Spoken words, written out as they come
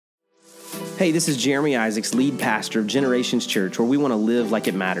Hey, this is Jeremy Isaacs, lead pastor of Generations Church, where we want to live like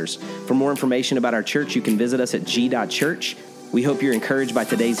it matters. For more information about our church, you can visit us at g.church. We hope you're encouraged by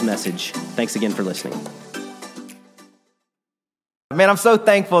today's message. Thanks again for listening. Man, I'm so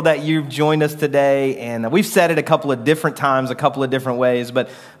thankful that you've joined us today, and we've said it a couple of different times, a couple of different ways, but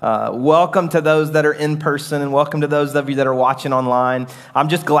welcome to those that are in person, and welcome to those of you that are watching online. I'm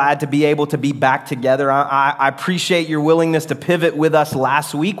just glad to be able to be back together. I appreciate your willingness to pivot with us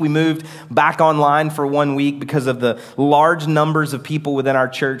last week. We moved back online for 1 week because of the large numbers of people within our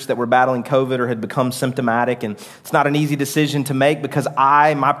church that were battling COVID or had become symptomatic, and it's not an easy decision to make because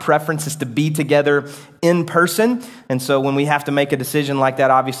my preference is to be together in person. And so when we have to make a decision like that,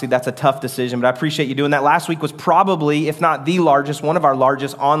 obviously that's a tough decision, but I appreciate you doing that. Last week was probably, if not the largest, one of our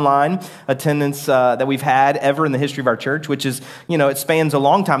largest online attendance that we've had ever in the history of our church, which is, it spans a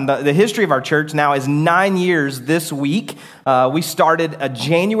long time. The history of our church now is 9 years this week. We started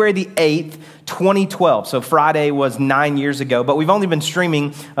January the 8th, 2012. So Friday was 9 years ago, but we've only been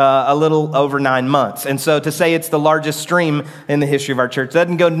streaming a little over 9 months. And so to say it's the largest stream in the history of our church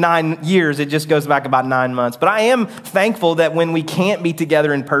doesn't go 9 years, it just goes back about 9 months. But I am thankful that when we can't be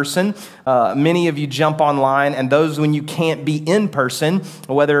together in person, many of you jump online, and those when you can't be in person,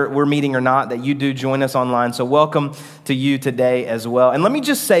 whether we're meeting or not, that you do join us online. So welcome to you today as well. And let me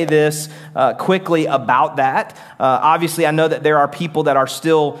just say this quickly about that. Obviously, I know that there are people that are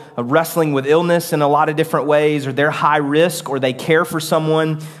still wrestling with illness in a lot of different ways, or they're high risk, or they care for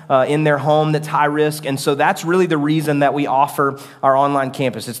someone in their home that's high risk. And so that's really the reason that we offer our online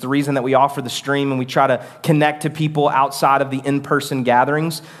campus. It's the reason that we offer the stream, and we try to connect to people outside of the in-person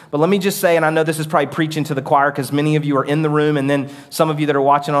gatherings. But let me just say, and I know this is probably preaching to the choir because many of you are in the room, and then some of you that are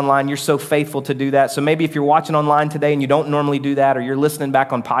watching online, you're so faithful to do that. So maybe if you're watching online today and you don't normally do that, or you're listening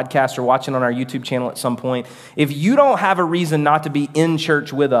back on podcast or watching on our YouTube channel at some point, if you don't have a reason not to be in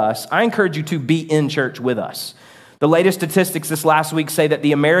church with us, I encourage you to be in church with us. The latest statistics this last week say that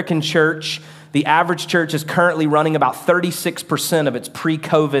the American church, the average church, is currently running about 36% of its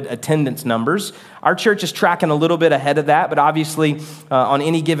pre-COVID attendance numbers. Our church is tracking a little bit ahead of that, but obviously on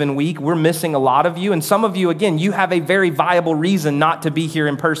any given week, we're missing a lot of you. And some of you, again, you have a very viable reason not to be here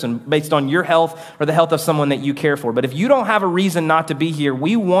in person based on your health or the health of someone that you care for. But if you don't have a reason not to be here,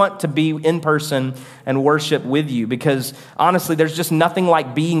 we want to be in person and worship with you, because honestly, there's just nothing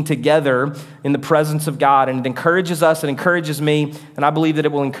like being together in the presence of God. And it encourages us, it encourages me, and I believe that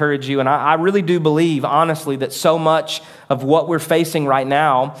it will encourage you. And I really do believe, honestly, that so much of what we're facing right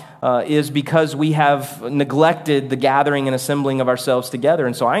now is because we have neglected the gathering and assembling of ourselves together.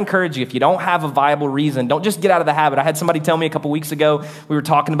 And so I encourage you, if you don't have a viable reason, don't just get out of the habit. I had somebody tell me a couple weeks ago, we were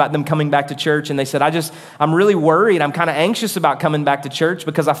talking about them coming back to church, and they said, I'm really worried. I'm kind of anxious about coming back to church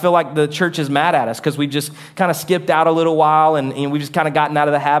because I feel like the church is mad at us because we just kind of skipped out a little while and we've just kind of gotten out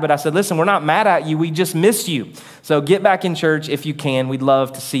of the habit. I said, listen, we're not mad at you. We just miss you. So get back in church if you can. We'd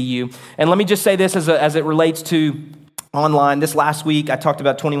love to see you. And let me just say this as it relates to online. This last week, I talked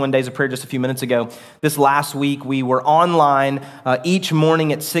about 21 days of prayer just a few minutes ago. This last week, we were online each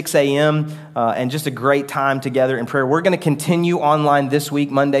morning at 6 a.m. And just a great time together in prayer. We're going to continue online this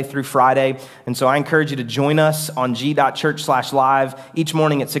week, Monday through Friday. And so I encourage you to join us on g.church/live each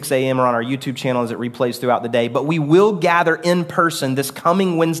morning at 6 a.m. or on our YouTube channel as it replays throughout the day. But we will gather in person this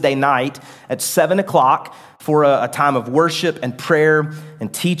coming Wednesday night at 7 o'clock for a time of worship and prayer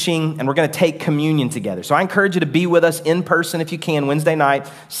and teaching, and we're going to take communion together. So I encourage you to be with us in person if you can, Wednesday night,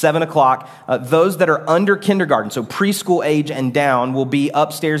 7 o'clock. Those that are under kindergarten, so preschool age and down, will be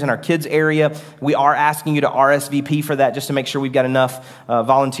upstairs in our kids area. We are asking you to RSVP for that just to make sure we've got enough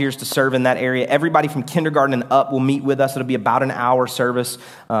volunteers to serve in that area. Everybody from kindergarten and up will meet with us. It'll be about an hour service,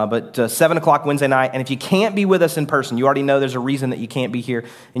 but 7 o'clock Wednesday night. And if you can't be with us in person, you already know there's a reason that you can't be here,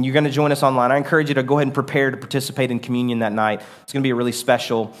 and you're going to join us online. I encourage you to go ahead and prepare to participate in communion that night. It's going to be a really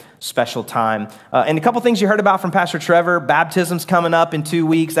special time. And a couple things you heard about from Pastor Trevor. Baptism's coming up in 2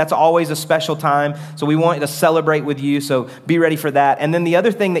 weeks. That's always a special time. So we want to celebrate with you. So be ready for that. And then the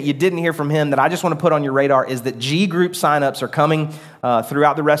other thing that you didn't hear from him that I just want to put on your radar is that G group signups are coming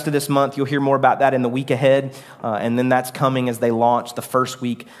throughout the rest of this month. You'll hear more about that in the week ahead. And then that's coming as they launch the first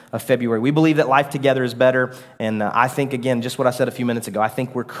week of February. We believe that life together is better. And I think, again, just what I said a few minutes ago, I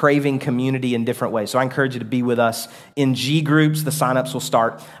think we're craving community in different ways. So I encourage you to be with us in G groups. The signups will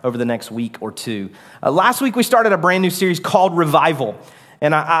start over the next week or two. Last week, we started a brand new series called Revival.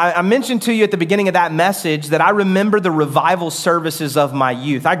 And I mentioned to you at the beginning of that message that I remember the revival services of my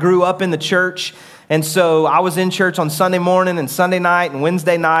youth. I grew up in the church, And so I was in church on Sunday morning and Sunday night and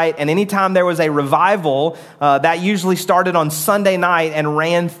Wednesday night. And anytime there was a revival, that usually started on Sunday night and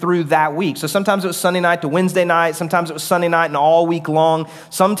ran through that week. So sometimes it was Sunday night to Wednesday night. Sometimes it was Sunday night and all week long.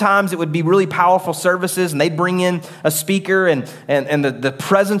 Sometimes it would be really powerful services and they'd bring in a speaker and the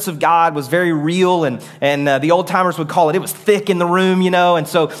presence of God was very real. And the old timers would call it was thick in the room, And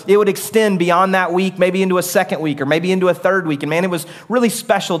so it would extend beyond that week, maybe into a second week or maybe into a third week. And man, it was really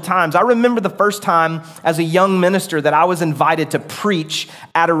special times. I remember the first time as a young minister that I was invited to preach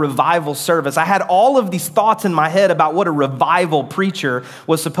at a revival service. I had all of these thoughts in my head about what a revival preacher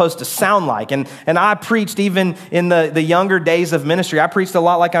was supposed to sound like. And I preached even in the younger days of ministry. I preached a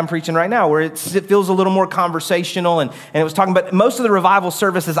lot like I'm preaching right now, where it feels a little more conversational. And it was talking about most of the revival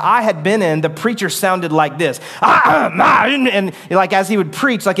services I had been in, the preacher sounded like this. And like as he would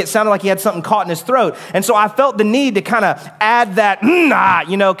preach, like it sounded like he had something caught in his throat. And so I felt the need to kind of add that,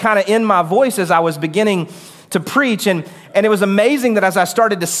 kind of in my voice as I was beginning to preach. And it was amazing that as I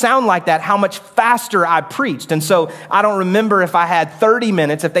started to sound like that, how much faster I preached. And so I don't remember if I had 30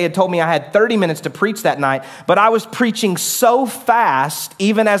 minutes, if they had told me I had 30 minutes to preach that night, but I was preaching so fast,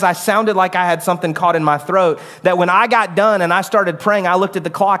 even as I sounded like I had something caught in my throat, that when I got done and I started praying, I looked at the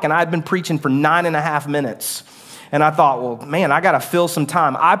clock and I had been preaching for 9.5 minutes. And I thought, well, man, I got to fill some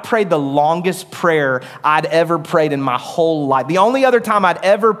time. I prayed the longest prayer I'd ever prayed in my whole life. The only other time I'd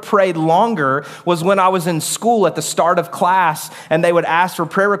ever prayed longer was when I was in school at the start of class and they would ask for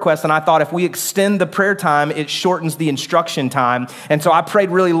prayer requests. And I thought if we extend the prayer time, it shortens the instruction time. And so I prayed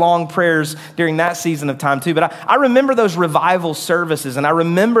really long prayers during that season of time too. But I remember those revival services. And I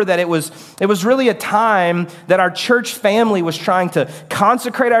remember that it was really a time that our church family was trying to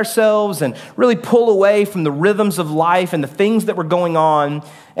consecrate ourselves and really pull away from the rhythms of life and the things that were going on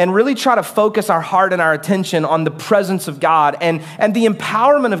and really try to focus our heart and our attention on the presence of God and the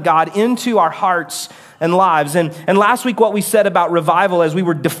empowerment of God into our hearts and lives. And last week, what we said about revival, as we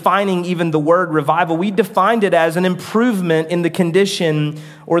were defining even the word revival, we defined it as an improvement in the condition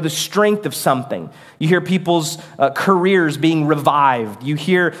or the strength of something. You hear people's careers being revived. You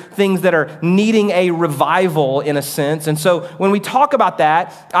hear things that are needing a revival in a sense. And so when we talk about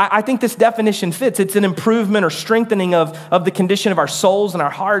that, I think this definition fits. It's an improvement or strengthening of the condition of our souls and our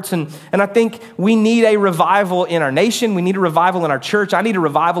hearts. And I think we need a revival in our nation. We need a revival in our church. I need a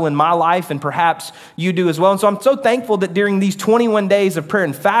revival in my life, and perhaps you do as well. And so I'm so thankful that during these 21 days of prayer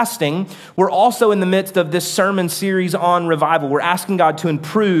and fasting, we're also in the midst of this sermon series on revival. We're asking God to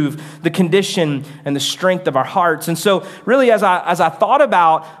improve the condition and the strength of our hearts. And so really, as I thought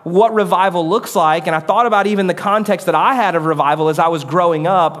about what revival looks like, and I thought about even the context that I had of revival as I was growing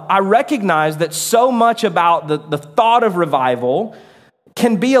up, I recognized that so much about the thought of revival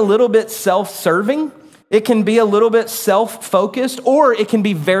can be a little bit self-serving. It can be a little bit self-focused, or it can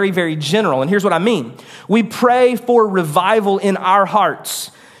be very, very general. And here's what I mean. We pray for revival in our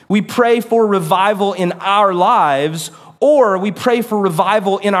hearts. We pray for revival in our lives, or we pray for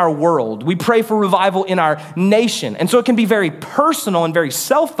revival in our world. We pray for revival in our nation. And so it can be very personal and very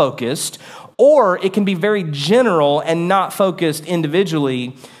self-focused, or it can be very general and not focused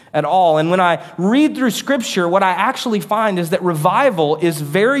individually at all. And when I read through Scripture, what I actually find is that revival is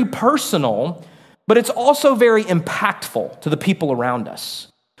very personal, but it's also very impactful to the people around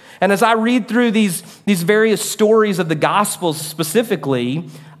us. And as I read through these various stories of the Gospels specifically,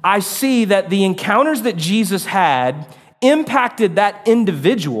 I see that the encounters that Jesus had impacted that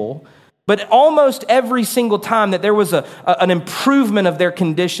individual, but almost every single time that there was an improvement of their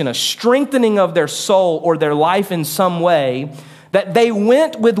condition, a strengthening of their soul or their life in some way, that they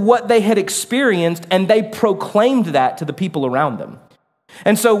went with what they had experienced and they proclaimed that to the people around them.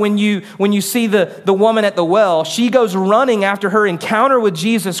 And so when you see the woman at the well, she goes running after her encounter with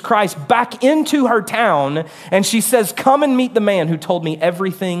Jesus Christ back into her town, and she says, "Come and meet the man who told me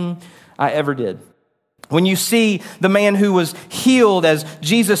everything I ever did." When you see the man who was healed as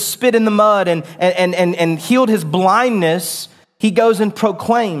Jesus spit in the mud and healed his blindness, he goes and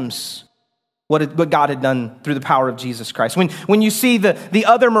proclaims what God had done through the power of Jesus Christ. When you see the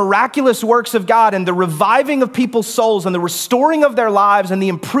other miraculous works of God and the reviving of people's souls and the restoring of their lives and the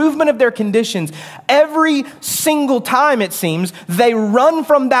improvement of their conditions, every single time, it seems, they run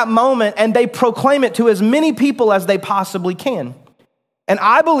from that moment and they proclaim it to as many people as they possibly can. And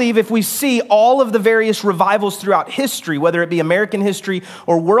I believe if we see all of the various revivals throughout history, whether it be American history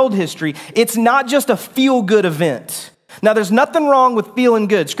or world history, it's not just a feel-good event. Now, there's nothing wrong with feeling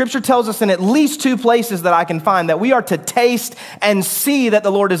good. Scripture tells us in at least 2 places that I can find that we are to taste and see that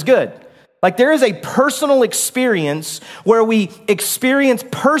the Lord is good. Like there is a personal experience where we experience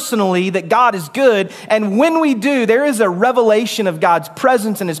personally that God is good. And when we do, there is a revelation of God's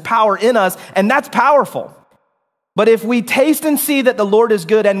presence and his power in us. And that's powerful. But if we taste and see that the Lord is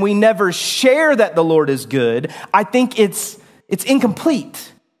good and we never share that the Lord is good, I think it's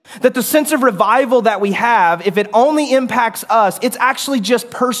incomplete. That the sense of revival that we have, if it only impacts us, it's actually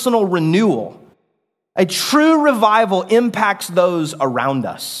just personal renewal. A true revival impacts those around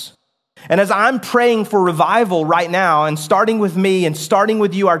us. And as I'm praying for revival right now, and starting with me and starting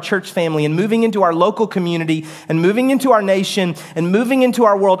with you, our church family, and moving into our local community and moving into our nation and moving into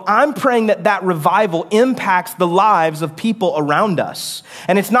our world, I'm praying that that revival impacts the lives of people around us.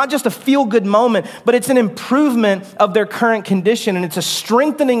 And it's not just a feel-good moment, but it's an improvement of their current condition, and it's a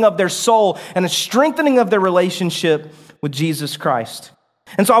strengthening of their soul and a strengthening of their relationship with Jesus Christ.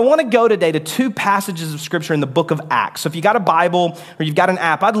 And so I want to go today to two passages of scripture in the book of Acts. So if you got a Bible or you've got an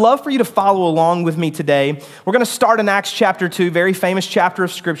app, I'd love for you to follow along with me today. We're going to start in Acts chapter 2, very famous chapter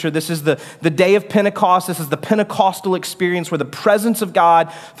of scripture. This is the day of Pentecost. This is the Pentecostal experience where the presence of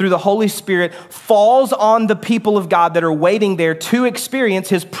God through the Holy Spirit falls on the people of God that are waiting there to experience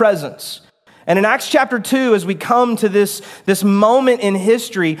his presence. And in Acts chapter 2, as we come to this moment in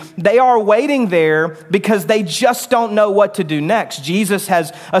history, they are waiting there because they just don't know what to do next. Jesus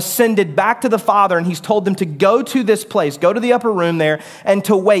has ascended back to the Father, and he's told them to go to this place, go to the upper room there, and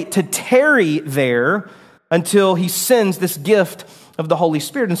to wait, to tarry there until he sends this gift of the Holy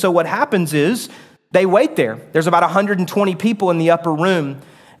Spirit. And so what happens is they wait there. There's about 120 people in the upper room.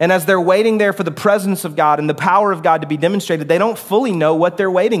 And as they're waiting there for the presence of God and the power of God to be demonstrated, they don't fully know what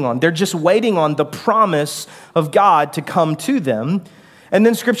they're waiting on. They're just waiting on the promise of God to come to them. And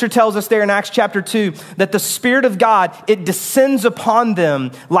then scripture tells us there in Acts chapter 2 that the Spirit of God, it descends upon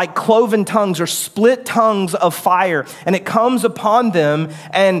them like cloven tongues or split tongues of fire. And it comes upon them,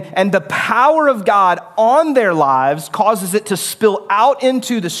 and the power of God on their lives causes it to spill out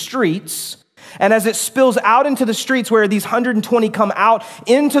into the streets. And as it spills out into the streets where these 120 come out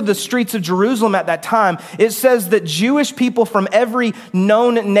into the streets of Jerusalem at that time, it says that Jewish people from every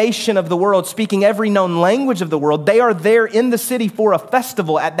known nation of the world, speaking every known language of the world, they are there in the city for a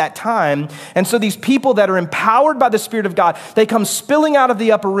festival at that time. And so these people that are empowered by the Spirit of God, they come spilling out of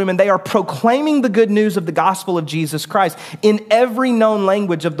the upper room and they are proclaiming the good news of the gospel of Jesus Christ in every known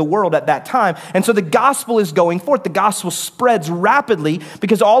language of the world at that time. And so the gospel is going forth. The gospel spreads rapidly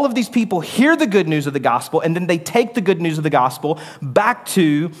because all of these people hear the good news of the gospel, and then they take the good news of the gospel back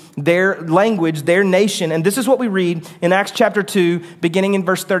to their language, their nation. And this is what we read in Acts chapter 2, beginning in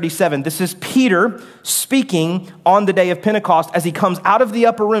verse 37. This is Peter speaking on the day of Pentecost as he comes out of the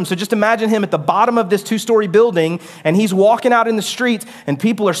upper room. So just imagine him at the bottom of this 2-story building, and he's walking out in the streets, and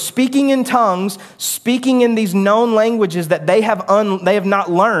people are speaking in tongues, speaking in these known languages that they have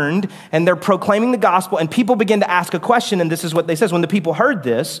not learned, and they're proclaiming the gospel, and people begin to ask a question, and this is what they says. When the people heard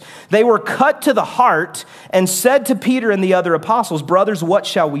this, they were cut to the heart and said to Peter and the other apostles, "Brothers, what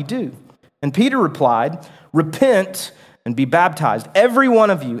shall we do?" And Peter replied, "Repent and be baptized, every one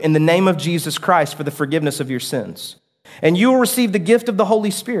of you, in the name of Jesus Christ for the forgiveness of your sins. And you will receive the gift of the Holy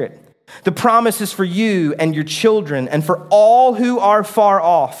Spirit. The promise is for you and your children and for all who are far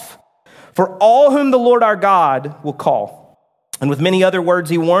off, for all whom the Lord our God will call." And with many other words,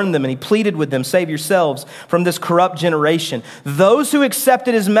 he warned them and he pleaded with them, "Save yourselves from this corrupt generation." Those who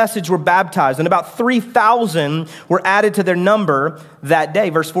accepted his message were baptized, and about 3,000 were added to their number that day.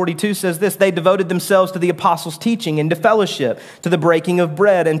 Verse 42 says this: "They devoted themselves to the apostles' teaching and to fellowship, to the breaking of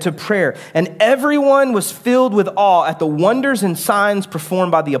bread and to prayer. And everyone was filled with awe at the wonders and signs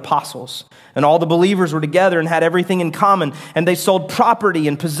performed by the apostles. And all the believers were together and had everything in common. And they sold property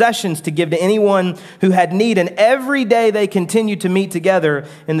and possessions to give to anyone who had need. And every day they continued to meet together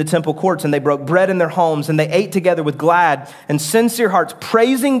in the temple courts. And they broke bread in their homes. And they ate together with glad and sincere hearts,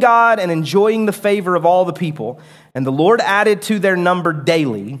 praising God and enjoying the favor of all the people. And the Lord added to their number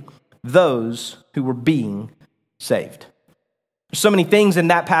daily those who were being saved." There's so many things in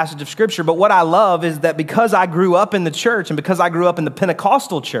that passage of scripture, but what I love is that because I grew up in the church and because I grew up in the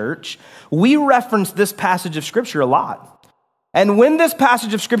Pentecostal church, we reference this passage of scripture a lot. And when this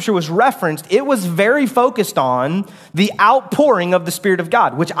passage of scripture was referenced, it was very focused on the outpouring of the Spirit of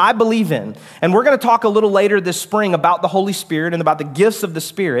God, which I believe in. And we're going to talk a little later this spring about the Holy Spirit and about the gifts of the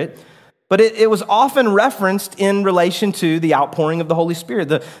Spirit. But it was often referenced in relation to the outpouring of the Holy Spirit,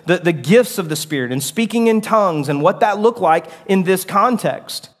 the gifts of the Spirit and speaking in tongues and what that looked like in this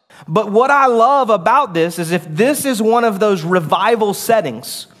context. But what I love about this is if this is one of those revival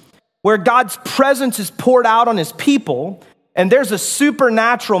settings where God's presence is poured out on his people and there's a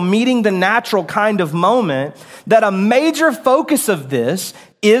supernatural meeting the natural kind of moment, that a major focus of this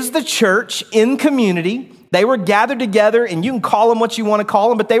is the church in community. They were gathered together, and you can call them what you want to call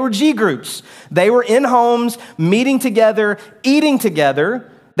them, but they were G groups. They were in homes, meeting together, eating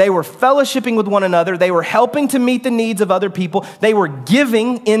together. They were fellowshipping with one another. They were helping to meet the needs of other people. They were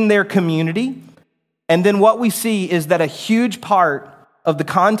giving in their community. And then what we see is that a huge part of the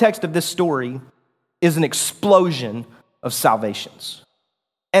context of this story is an explosion of salvations.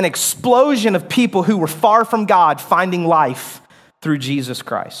 An explosion of people who were far from God finding life through Jesus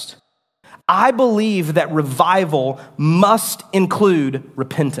Christ. I believe that revival must include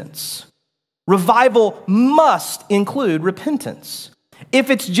repentance. Revival must include repentance. If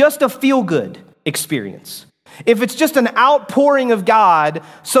it's just a feel-good experience, if it's just an outpouring of God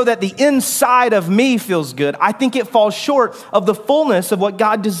so that the inside of me feels good, I think it falls short of the fullness of what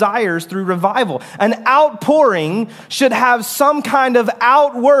God desires through revival. An outpouring should have some kind of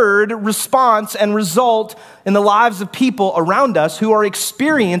outward response and result in the lives of people around us who are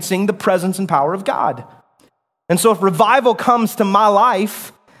experiencing the presence and power of God. And so if revival comes to my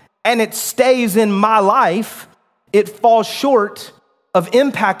life and it stays in my life, it falls short of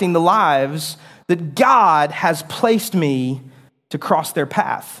impacting the lives that God has placed me to cross their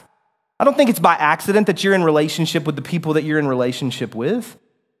path. I don't think it's by accident that you're in relationship with the people that you're in relationship with.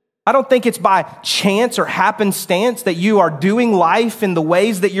 I don't think it's by chance or happenstance that you are doing life in the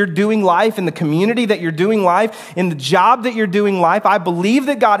ways that you're doing life, in the community that you're doing life, in the job that you're doing life. I believe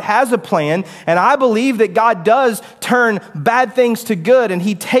that God has a plan, and I believe that God does turn bad things to good, and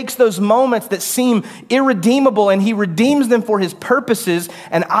he takes those moments that seem irredeemable and he redeems them for his purposes.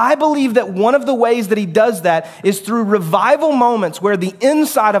 And I believe that one of the ways that he does that is through revival moments where the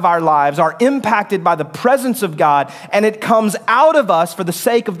inside of our lives are impacted by the presence of God, and it comes out of us for the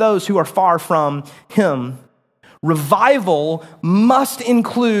sake of those who are far from him. Revival must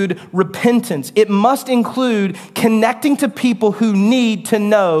include repentance. It must include connecting to people who need to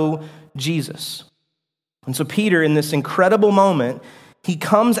know Jesus. And so Peter, in this incredible moment, he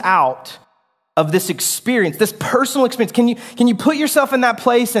comes out of this experience, this personal experience. Can you put yourself in that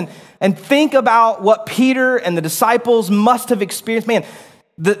place and think about what Peter and the disciples must have experienced? Man,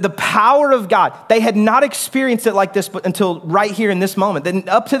 the power of God, they had not experienced it like this until right here in this moment. Then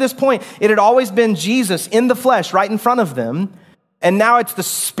up to this point, it had always been Jesus in the flesh right in front of them. And now it's the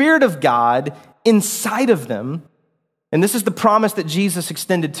Spirit of God inside of them. And this is the promise that Jesus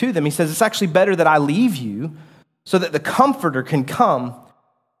extended to them. He says, it's actually better that I leave you so that the Comforter can come,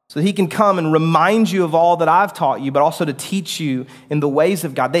 so that he can come and remind you of all that I've taught you, but also to teach you in the ways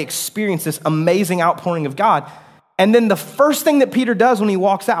of God. They experience this amazing outpouring of God. And then the first thing that Peter does when he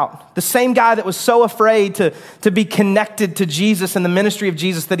walks out, the same guy that was so afraid to be connected to Jesus and the ministry of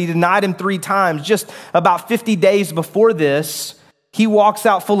Jesus that he denied him 3 times, just about 50 days before this, he walks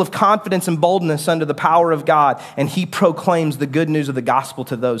out full of confidence and boldness under the power of God, and he proclaims the good news of the gospel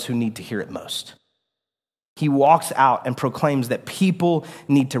to those who need to hear it most. He walks out and proclaims that people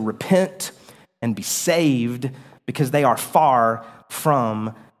need to repent and be saved because they are far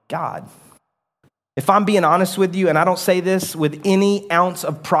from God. If I'm being honest with you, and I don't say this with any ounce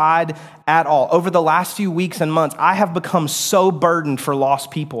of pride at all, over the last few weeks and months, I have become so burdened for lost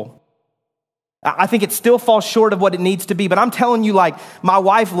people. I think it still falls short of what it needs to be, but I'm telling you, like, my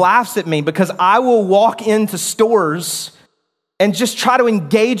wife laughs at me because I will walk into stores and just try to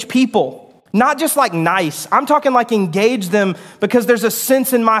engage people. Not just like nice. I'm talking like engage them because there's a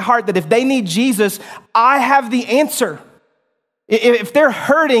sense in my heart that if they need Jesus, I have the answer. If they're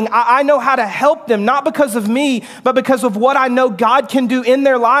hurting, I know how to help them, not because of me, but because of what I know God can do in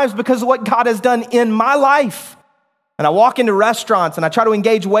their lives, because of what God has done in my life. And I walk into restaurants and I try to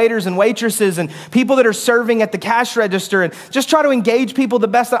engage waiters and waitresses and people that are serving at the cash register and just try to engage people the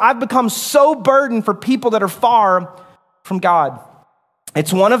best. That I've become so burdened for people that are far from God.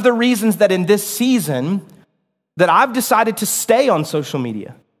 It's one of the reasons that in this season that I've decided to stay on social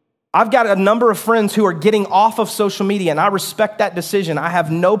media. I've got a number of friends who are getting off of social media, and I respect that decision. I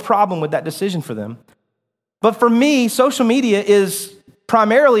have no problem with that decision for them. But for me, social media is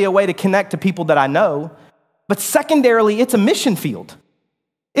primarily a way to connect to people that I know, but secondarily, it's a mission field.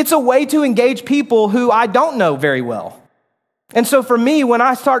 It's a way to engage people who I don't know very well. And so for me, when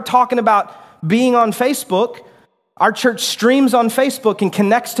I start talking about being on Facebook, our church streams on Facebook and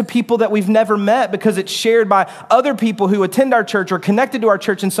connects to people that we've never met because it's shared by other people who attend our church or connected to our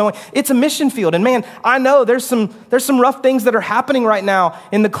church and so on. It's a mission field. And man, I know there's some rough things that are happening right now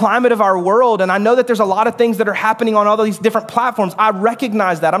in the climate of our world. And I know that there's a lot of things that are happening on all these different platforms. I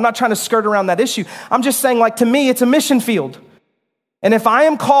recognize that. I'm not trying to skirt around that issue. I'm just saying, like, to me, it's a mission field. And if I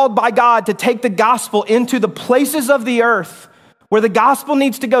am called by God to take the gospel into the places of the earth where the gospel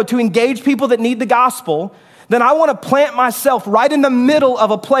needs to go, to engage people that need the gospel, then I want to plant myself right in the middle of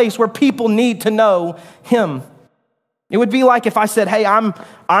a place where people need to know him. It would be like if I said, hey,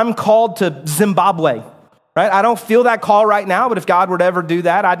 I'm called to Zimbabwe, right? I don't feel that call right now, but if God were to ever do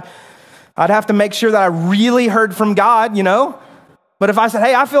that, I'd have to make sure that I really heard from God, you know? But if I said,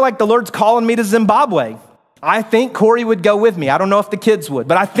 hey, I feel like the Lord's calling me to Zimbabwe, I think Corey would go with me. I don't know if the kids would,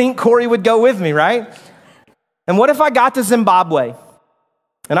 but I think Corey would go with me, right? And what if I got to Zimbabwe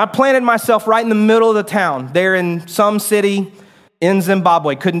and I planted myself right in the middle of the town, there in some city in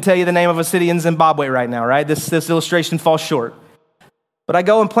Zimbabwe? Couldn't tell you the name of a city in Zimbabwe right now, right? This illustration falls short. But I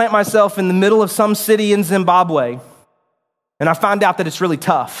go and plant myself in the middle of some city in Zimbabwe, and I find out that it's really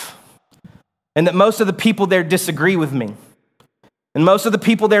tough, and that most of the people there disagree with me, and most of the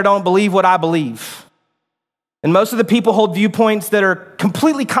people there don't believe what I believe, and most of the people hold viewpoints that are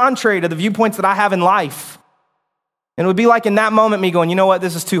completely contrary to the viewpoints that I have in life. And it would be like in that moment me going, you know what,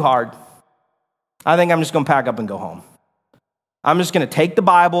 this is too hard. I think I'm just going to pack up and go home. I'm just going to take the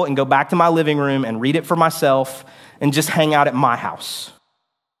Bible and go back to my living room and read it for myself and just hang out at my house.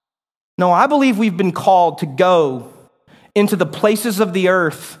 No, I believe we've been called to go into the places of the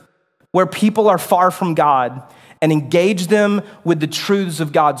earth where people are far from God and engage them with the truths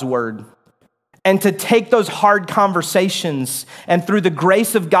of God's word. And to take those hard conversations and through the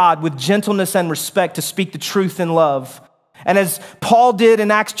grace of God with gentleness and respect to speak the truth in love. And as Paul did in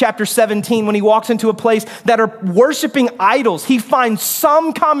Acts chapter 17, when he walks into a place that are worshiping idols, he finds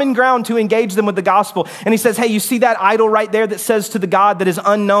some common ground to engage them with the gospel. And he says, hey, you see that idol right there that says to the God that is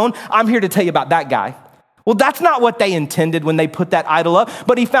unknown? I'm here to tell you about that guy. Well, that's not what they intended when they put that idol up,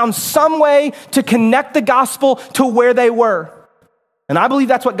 but he found some way to connect the gospel to where they were. And I believe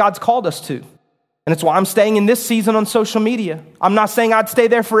that's what God's called us to. And it's why I'm staying in this season on social media. I'm not saying I'd stay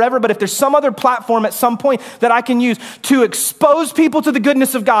there forever, but if there's some other platform at some point that I can use to expose people to the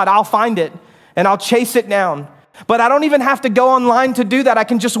goodness of God, I'll find it and I'll chase it down. But I don't even have to go online to do that. I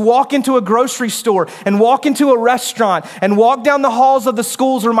can just walk into a grocery store and walk into a restaurant and walk down the halls of the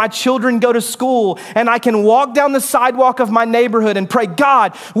schools where my children go to school. And I can walk down the sidewalk of my neighborhood and pray,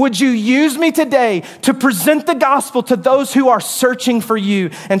 God, would you use me today to present the gospel to those who are searching for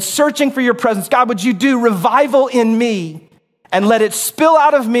you and searching for your presence? God, would you do revival in me and let it spill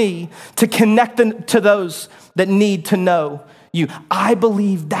out of me to connect them to those that need to know you? I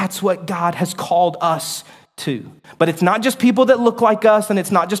believe that's what God has called us to. But it's not just people that look like us, and it's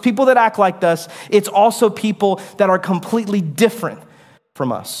not just people that act like us. It's also people that are completely different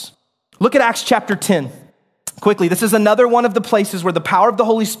from us. Look at Acts chapter 10. Quickly, this is another one of the places where the power of the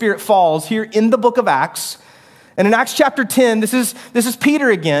Holy Spirit falls here in the book of Acts. And in Acts chapter 10, this is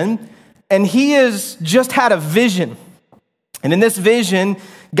Peter again, and he has just had a vision. And in this vision,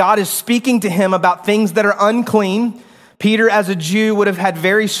 God is speaking to him about things that are unclean. Peter, as a Jew, would have had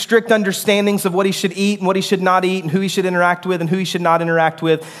very strict understandings of what he should eat and what he should not eat and who he should interact with and who he should not interact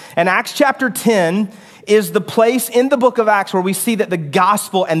with. And Acts chapter 10 is the place in the book of Acts where we see that the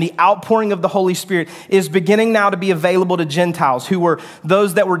gospel and the outpouring of the Holy Spirit is beginning now to be available to Gentiles, who were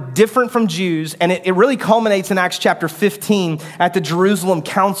those that were different from Jews. And it really culminates in Acts chapter 15 at the Jerusalem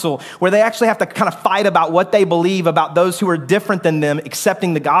Council, where they actually have to kind of fight about what they believe about those who are different than them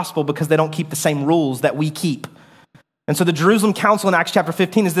accepting the gospel because they don't keep the same rules that we keep. And so the Jerusalem Council in Acts chapter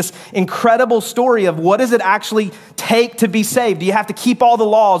 15 is this incredible story of what does it actually take to be saved? Do you have to keep all the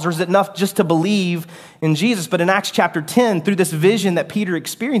laws, or is it enough just to believe in Jesus? But in Acts chapter 10, through this vision that Peter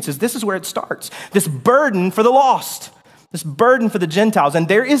experiences, this is where it starts. This burden for the lost, this burden for the Gentiles. And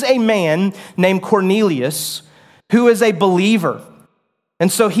there is a man named Cornelius who is a believer.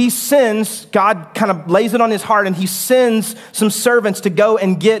 And so he sends, God kind of lays it on his heart, and he sends some servants to go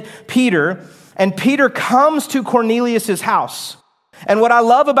and get Peter. And Peter comes to Cornelius' house. And what I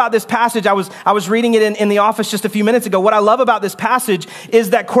love about this passage, I was reading it in the office just a few minutes ago. What I love about this passage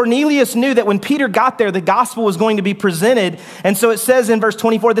is that Cornelius knew that when Peter got there, the gospel was going to be presented. And so it says in verse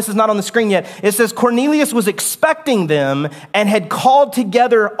 24, this is not on the screen yet. It says, Cornelius was expecting them and had called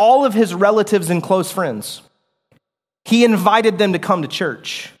together all of his relatives and close friends. He invited them to come to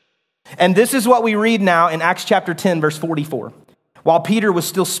church. And this is what we read now in Acts chapter 10, verse 44. While Peter was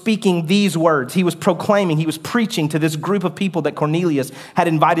still speaking these words, he was proclaiming, he was preaching to this group of people that Cornelius had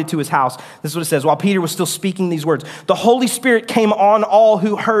invited to his house. This is what it says. While Peter was still speaking these words, the Holy Spirit came on all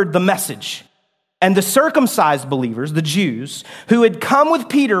who heard the message. And the circumcised believers, the Jews, who had come with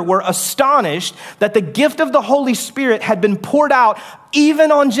Peter were astonished that the gift of the Holy Spirit had been poured out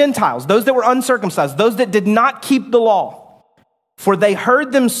even on Gentiles, those that were uncircumcised, those that did not keep the law. For they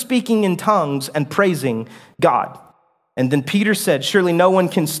heard them speaking in tongues and praising God. And then Peter said, surely no one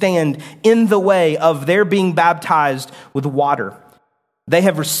can stand in the way of their being baptized with water. They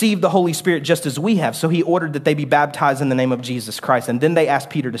have received the Holy Spirit just as we have. So he ordered that they be baptized in the name of Jesus Christ. And then they asked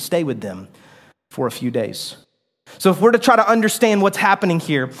Peter to stay with them for a few days. So if we're to try to understand what's happening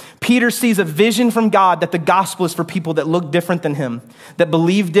here, Peter sees a vision from God that the gospel is for people that look different than him, that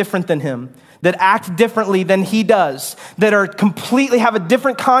believe different than him, that act differently than he does, that are completely have a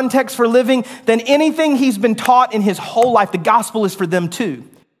different context for living than anything he's been taught in his whole life. The gospel is for them too.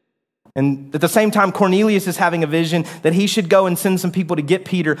 And at the same time, Cornelius is having a vision that he should go and send some people to get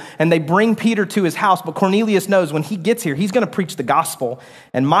Peter, and they bring Peter to his house. But Cornelius knows when he gets here, he's going to preach the gospel.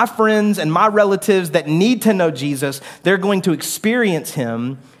 And my friends and my relatives that need to know Jesus, they're going to experience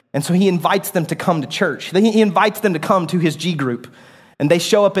him. And so he invites them to come to church. He invites them to come to his G group. And they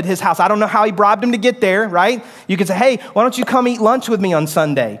show up at his house. I don't know how he bribed them to get there, right? You could say, hey, why don't you come eat lunch with me on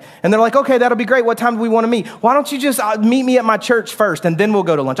Sunday? And they're like, okay, that'll be great. What time do we want to meet? Why don't you just meet me at my church first, and then we'll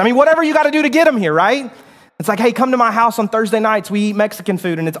go to lunch? I mean, whatever you got to do to get them here, right? It's like, hey, come to my house on Thursday nights. We eat Mexican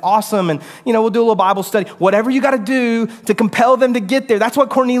food, and it's awesome. And, we'll do a little Bible study. Whatever you got to do to compel them to get there. That's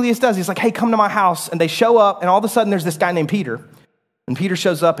what Cornelius does. He's like, hey, come to my house. And they show up, and all of a sudden there's this guy named Peter. And Peter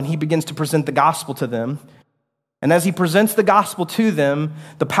shows up, and he begins to present the gospel to them. And as he presents the gospel to them,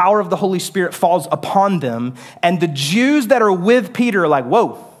 the power of the Holy Spirit falls upon them. And the Jews that are with Peter are like,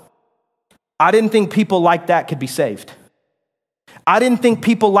 whoa, I didn't think people like that could be saved. I didn't think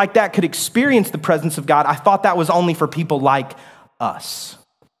people like that could experience the presence of God. I thought that was only for people like us.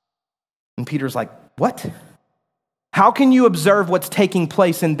 And Peter's like, what? How can you observe what's taking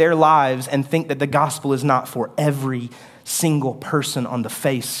place in their lives and think that the gospel is not for every single person on the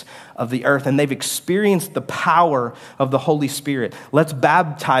face of the earth? And they've experienced the power of the Holy Spirit. Let's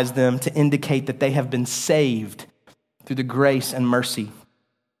baptize them to indicate that they have been saved through the grace and mercy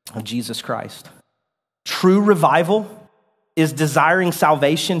of Jesus Christ. True revival is desiring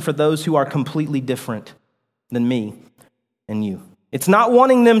salvation for those who are completely different than me and you. It's not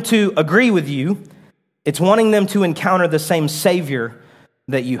wanting them to agree with you. It's wanting them to encounter the same Savior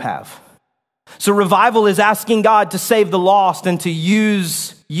that you have. So revival is asking God to save the lost and to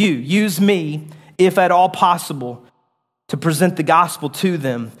use me, if at all possible, to present the gospel to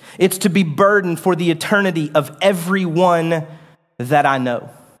them. It's to be burdened for the eternity of everyone that I know.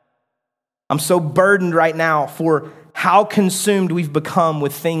 I'm so burdened right now for how consumed we've become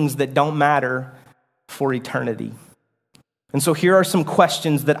with things that don't matter for eternity. And so here are some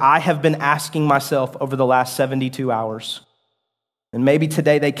questions that I have been asking myself over the last 72 hours. And maybe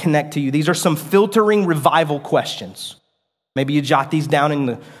today they connect to you. These are some filtering revival questions. Maybe you jot these down in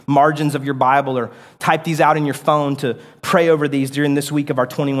the margins of your Bible or type these out in your phone to pray over these during this week of our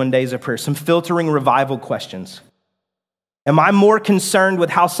 21 days of prayer. Some filtering revival questions. Am I more concerned with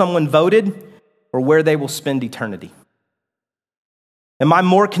how someone voted or where they will spend eternity? Am I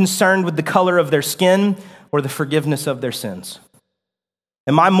more concerned with the color of their skin or the forgiveness of their sins?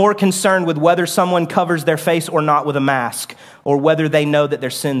 Am I more concerned with whether someone covers their face or not with a mask, or whether they know that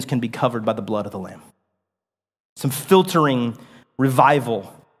their sins can be covered by the blood of the Lamb? Some filtering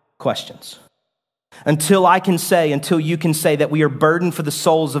revival questions. Until you can say that we are burdened for the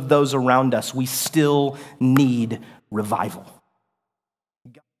souls of those around us, we still need revival.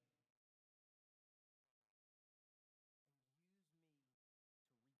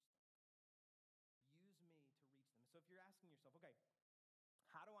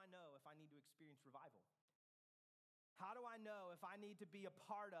 How do I know if I need to be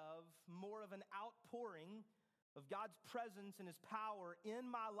a part of more of an outpouring of God's presence and his power in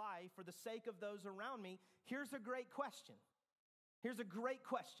my life for the sake of those around me? Here's a great question.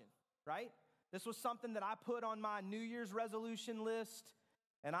 Right? This was something that I put on my New Year's resolution list,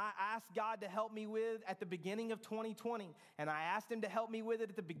 and I asked God to help me with at the beginning of 2020, and I asked him to help me with it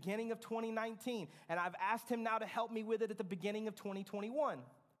at the beginning of 2019, and I've asked him now to help me with it at the beginning of 2021.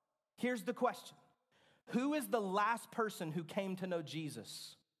 Here's the question. Who is the last person who came to know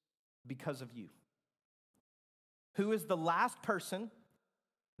Jesus because of you? Who is the last person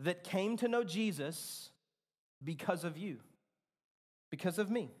that came to know Jesus because of you? Because of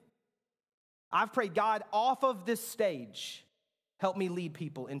me. I've prayed, God, off of this stage, help me lead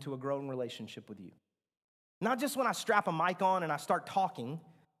people into a growing relationship with you. Not just when I strap a mic on and I start talking,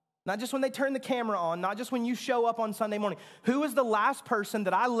 not just when they turn the camera on, not just when you show up on Sunday morning. Who is the last person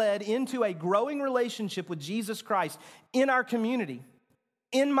that I led into a growing relationship with Jesus Christ in our community,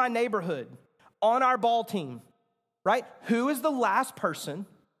 in my neighborhood, on our ball team, right? Who is the last person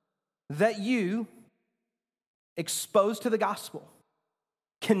that you exposed to the gospel,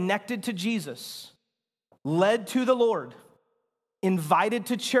 connected to Jesus, led to the Lord, invited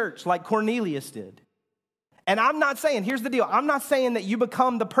to church like Cornelius did, And I'm not saying, here's the deal, I'm not saying that you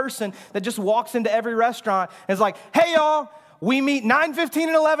become the person that just walks into every restaurant and is like, hey y'all, we meet 9:15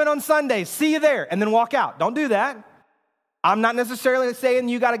 and 11 on Sundays, see you there, and then walk out. Don't do that. I'm not necessarily saying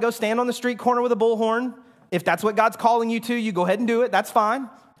you got to go stand on the street corner with a bullhorn. If that's what God's calling you to, you go ahead and do it. That's fine,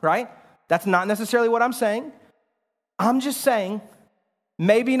 right? That's not necessarily what I'm saying. I'm just saying,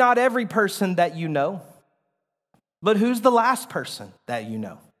 maybe not every person that you know, but who's the last person that you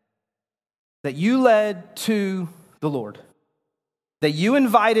know that you led to the Lord, that you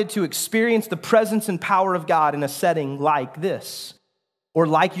invited to experience the presence and power of God in a setting like this, or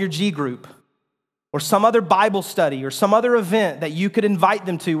like your G group, or some other Bible study, or some other event that you could invite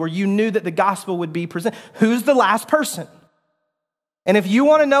them to where you knew that the gospel would be presented? Who's the last person? And if you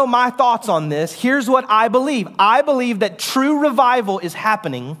want to know my thoughts on this, here's what I believe. I believe that true revival is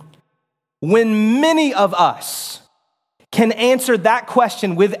happening when many of us can answer that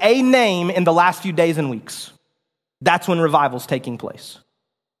question with a name in the last few days and weeks. That's when revival's taking place.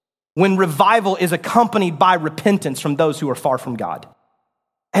 When revival is accompanied by repentance from those who are far from God.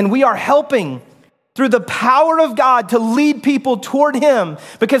 And we are helping through the power of God to lead people toward Him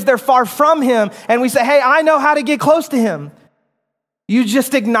because they're far from Him. And we say, hey, I know how to get close to Him. You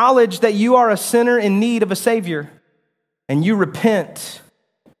just acknowledge that you are a sinner in need of a Savior. And you repent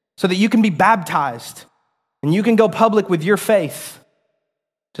so that you can be baptized. And you can go public with your faith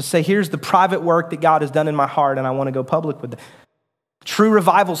to say, here's the private work that God has done in my heart, and I want to go public with it. True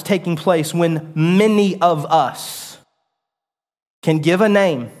revival's taking place when many of us can give a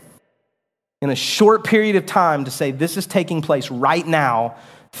name in a short period of time to say, this is taking place right now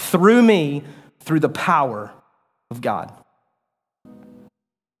through me, through the power of God.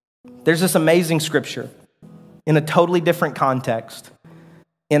 There's this amazing scripture in a totally different context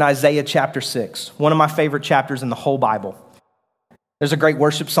in Isaiah chapter 6, one of my favorite chapters in the whole Bible. There's a great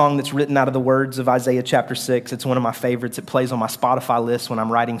worship song that's written out of the words of Isaiah chapter 6. It's one of my favorites. It plays on my Spotify list when I'm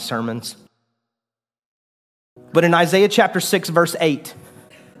writing sermons. But in Isaiah chapter 6, verse 8,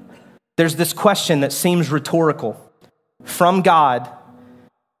 there's this question that seems rhetorical from God,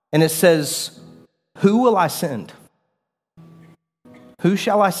 and it says, who will I send? Who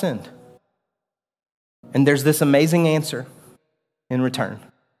shall I send? And there's this amazing answer in return.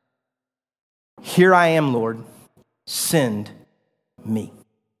 Here I am, Lord, send me.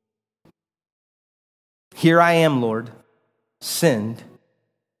 Here I am, Lord, send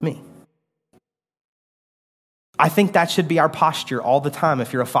me. I think that should be our posture all the time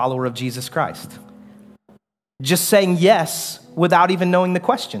if you're a follower of Jesus Christ. Just saying yes without even knowing the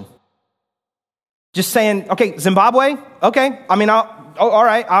question. Just saying, okay, Zimbabwe? Okay, I mean, all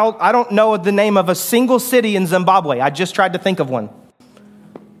right, I don't know the name of a single city in Zimbabwe. I just tried to think of one.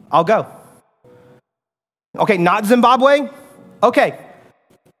 I'll go. Okay, not Zimbabwe? Okay.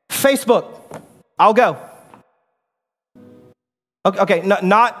 Facebook. I'll go. Okay,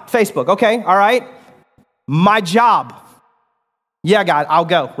 not Facebook. Okay, all right. My job. Yeah, God, I'll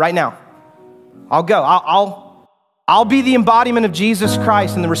go right now. I'll go. I'll be the embodiment of Jesus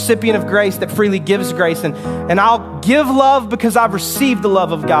Christ and the recipient of grace that freely gives grace. And I'll give love because I've received the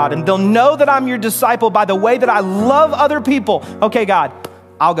love of God. And they'll know that I'm your disciple by the way that I love other people. Okay, God,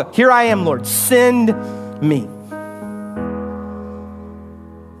 I'll go. Here I am, Lord. Send me.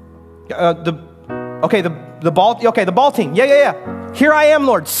 The ball team. Yeah. Here I am,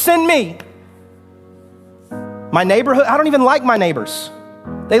 Lord. Send me. My neighborhood, I don't even like my neighbors.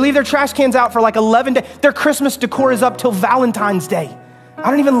 They leave their trash cans out for like 11 days. Their Christmas decor is up till Valentine's Day. I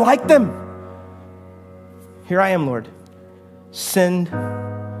don't even like them. Here I am, Lord. Send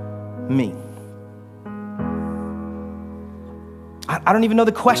me. I don't even know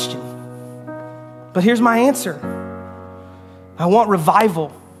the question. But here's my answer. I want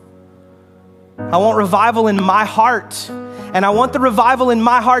revival. I want revival in my heart. And I want the revival in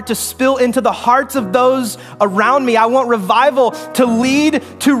my heart to spill into the hearts of those around me. I want revival to lead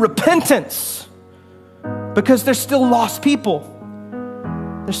to repentance because there's still lost people.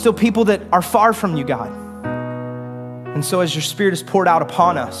 There's still people that are far from you, God. And so as your Spirit is poured out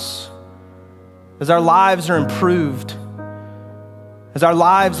upon us, as our lives are improved, as our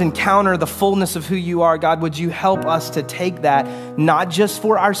lives encounter the fullness of who you are, God, would you help us to take that, not just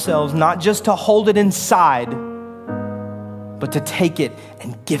for ourselves, not just to hold it inside, but to take it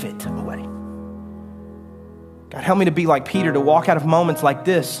and give it away. God, help me to be like Peter, to walk out of moments like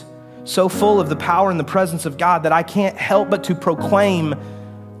this, so full of the power and the presence of God that I can't help but to proclaim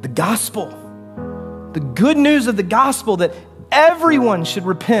the gospel, the good news of the gospel that everyone should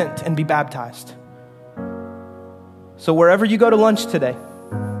repent and be baptized. So wherever you go to lunch today,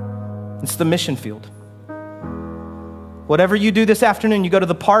 it's the mission field. Whatever you do this afternoon, you go to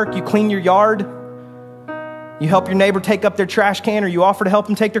the park, you clean your yard, You help your neighbor take up their trash can, or you offer to help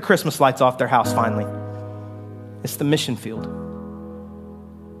them take their Christmas lights off their house finally. It's the mission field.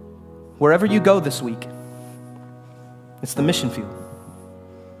 Wherever you go this week, it's the mission field.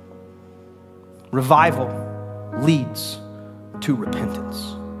 Revival leads to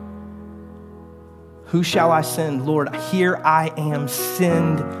repentance. Who shall I send? Lord, here I am,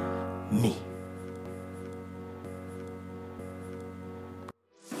 send me.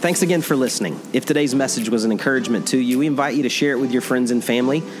 Thanks again for listening. If today's message was an encouragement to you, we invite you to share it with your friends and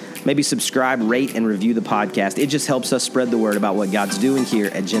family. Maybe subscribe, rate, and review the podcast. It just helps us spread the word about what God's doing here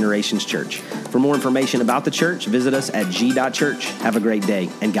at Generations Church. For more information about the church, visit us at g.church. Have a great day,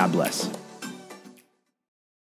 and God bless.